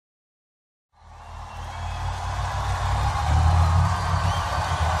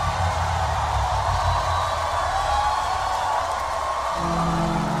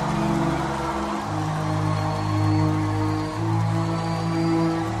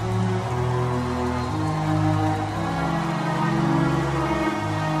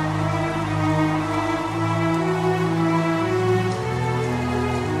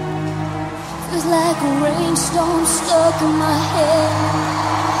rainstorm stuck in my head.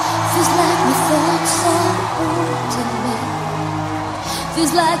 Feels like my thoughts are haunting me.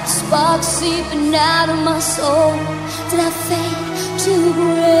 Feels like the sparks seeping out of my soul. Did I fade to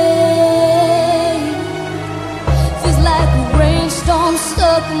gray? Feels like a rainstorm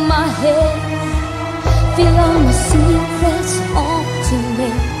stuck in my head. Feel all my secrets haunting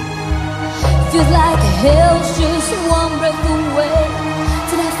me. Feels like hell's just one breath away.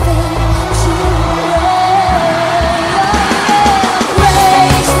 Did I fade to gray?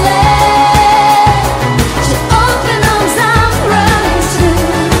 Graceland, your open arms I'm running to.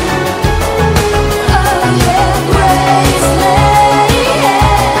 Oh yeah, Graceland, yeah,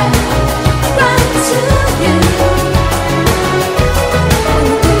 run to you.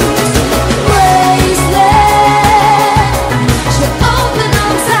 Graceland, your open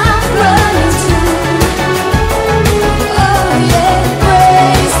arms I'm running to. Oh yeah,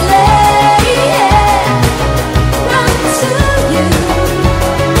 Graceland, yeah, run to you.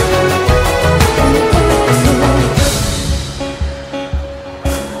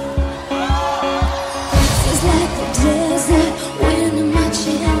 Feels like the desert wind in my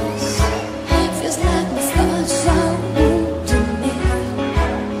chest. Feels like my thoughts are wounding me.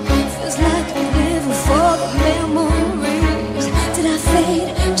 Feels like I'm living for the memories. Did I fade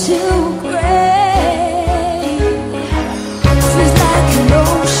to gray? Feels like an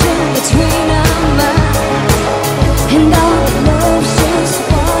ocean between our minds, and all the love's just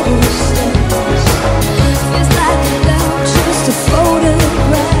water stains. Feels like a love just a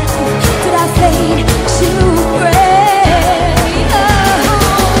photograph. Did I fade to gray? Oh,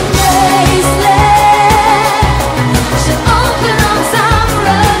 Graceland, your open arms I'm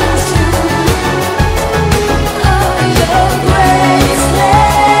running to. Oh yeah,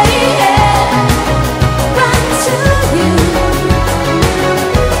 Graceland, yeah, run to you.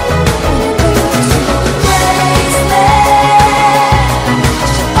 Graceland,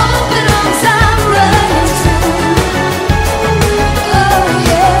 your open arms I'm running to. Oh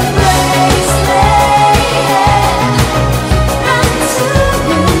yeah, Graceland, yeah, run to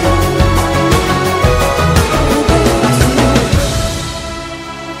you.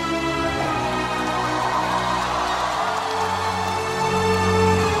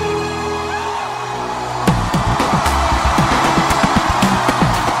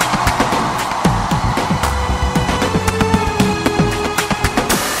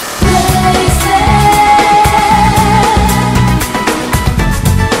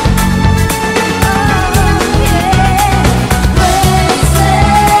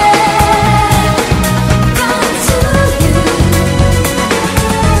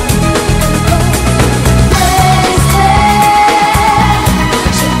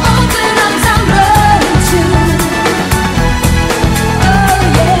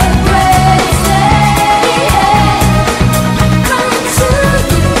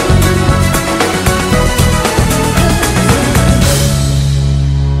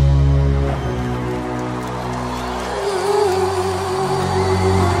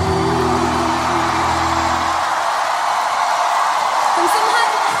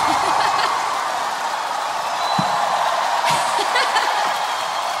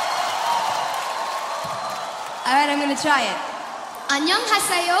 All right, I'm gonna try it.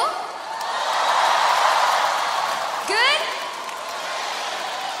 안녕하세요. Good?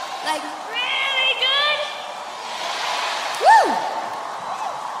 Like really good? Woo!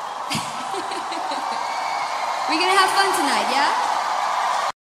 We're gonna have fun tonight, yeah?